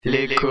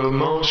Les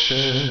Comanches,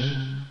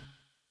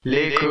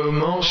 les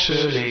Comanches,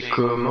 les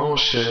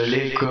Comanches,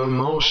 les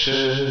Comanches,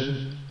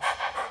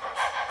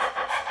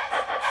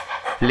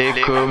 les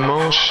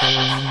Comanches,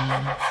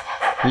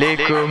 les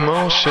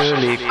Comanches,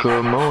 les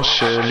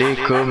Comanches, les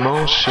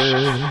Comanches.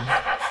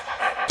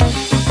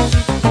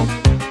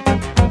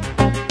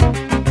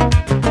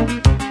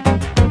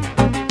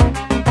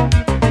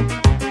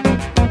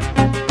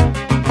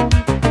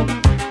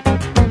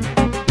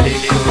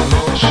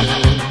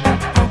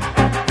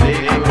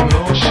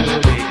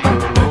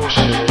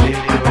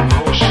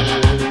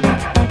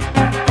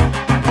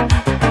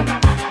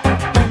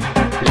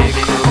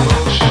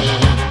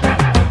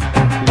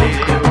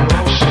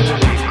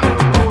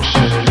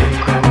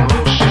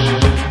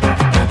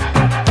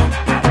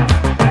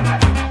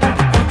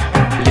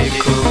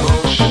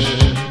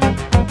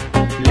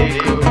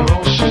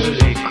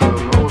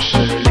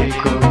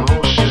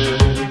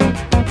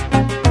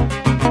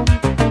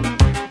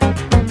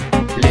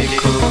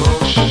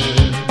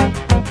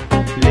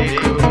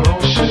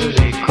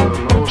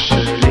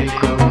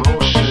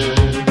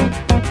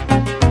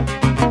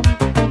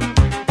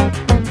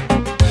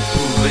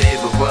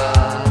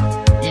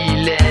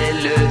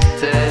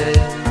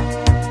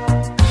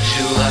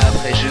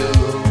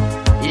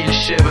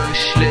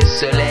 Chevauche le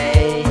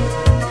soleil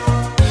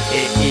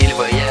et il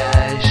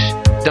voyage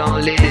dans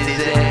les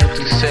déserts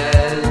tout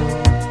seul.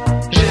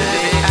 Je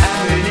vais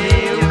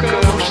amener aux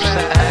Comanches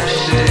sa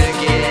hache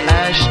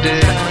de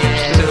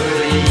guerre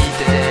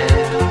solitaire,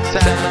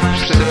 sa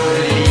marche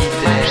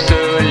solitaire,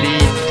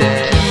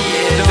 qui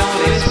est dans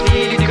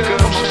l'esprit du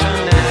Comanche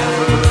un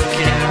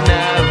avocat,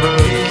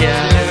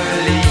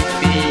 jolie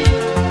fille,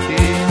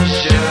 une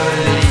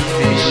jolie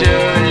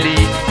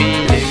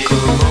fille.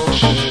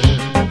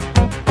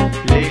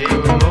 Les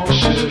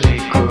Comanches, les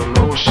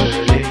Comanches,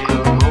 les Comanches, les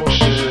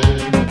Comanches,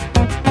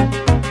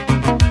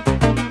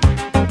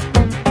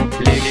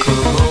 les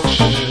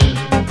Comanches,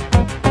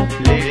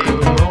 les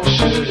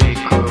Comanches, les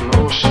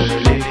Comanches,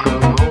 les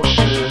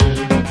Comanches.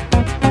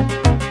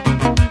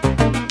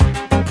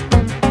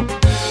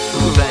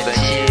 Où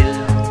va-t-il?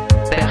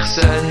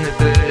 Personne ne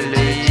peut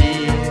le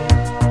dire.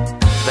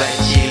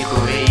 Va-t-il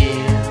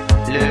courir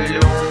le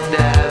long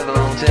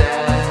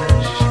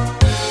davantage?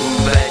 Ou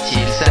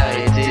va-t-il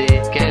s'arrêter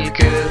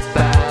quelque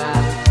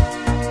part?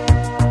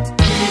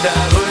 Qui va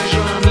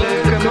rejoindre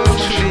le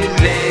Comanche?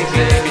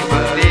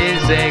 Les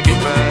aigles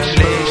volent,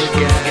 les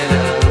chevaux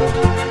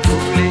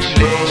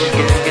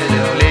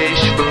galopent, les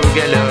chevaux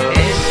galopent.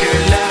 Est-ce que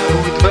la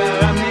route va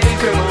ramener le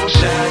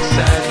Comanche à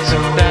sa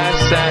tombe,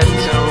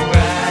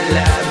 à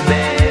la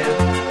mer,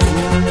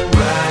 ou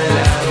à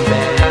la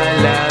mer?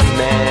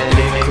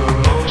 Les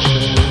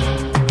Comanches,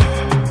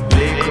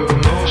 les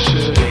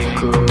Comanches, les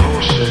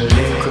Comanches,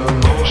 les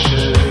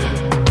Comanches,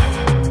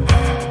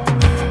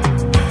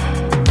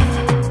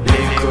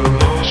 les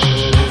Comanches,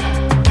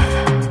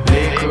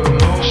 les Comanches, les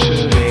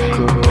Comanches, les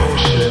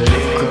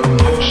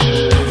Comanches,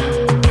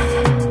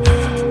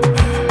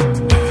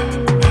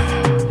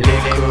 les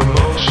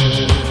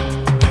Comanches,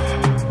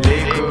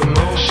 les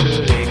Comanches,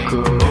 les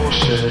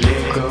Comanches, les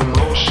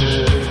Comanches.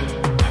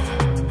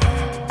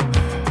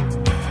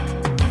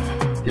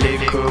 Les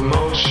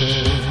Comanches,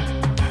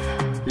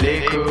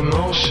 les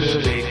Comanches,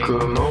 les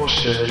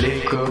Comanches, les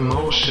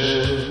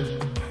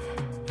Comanches.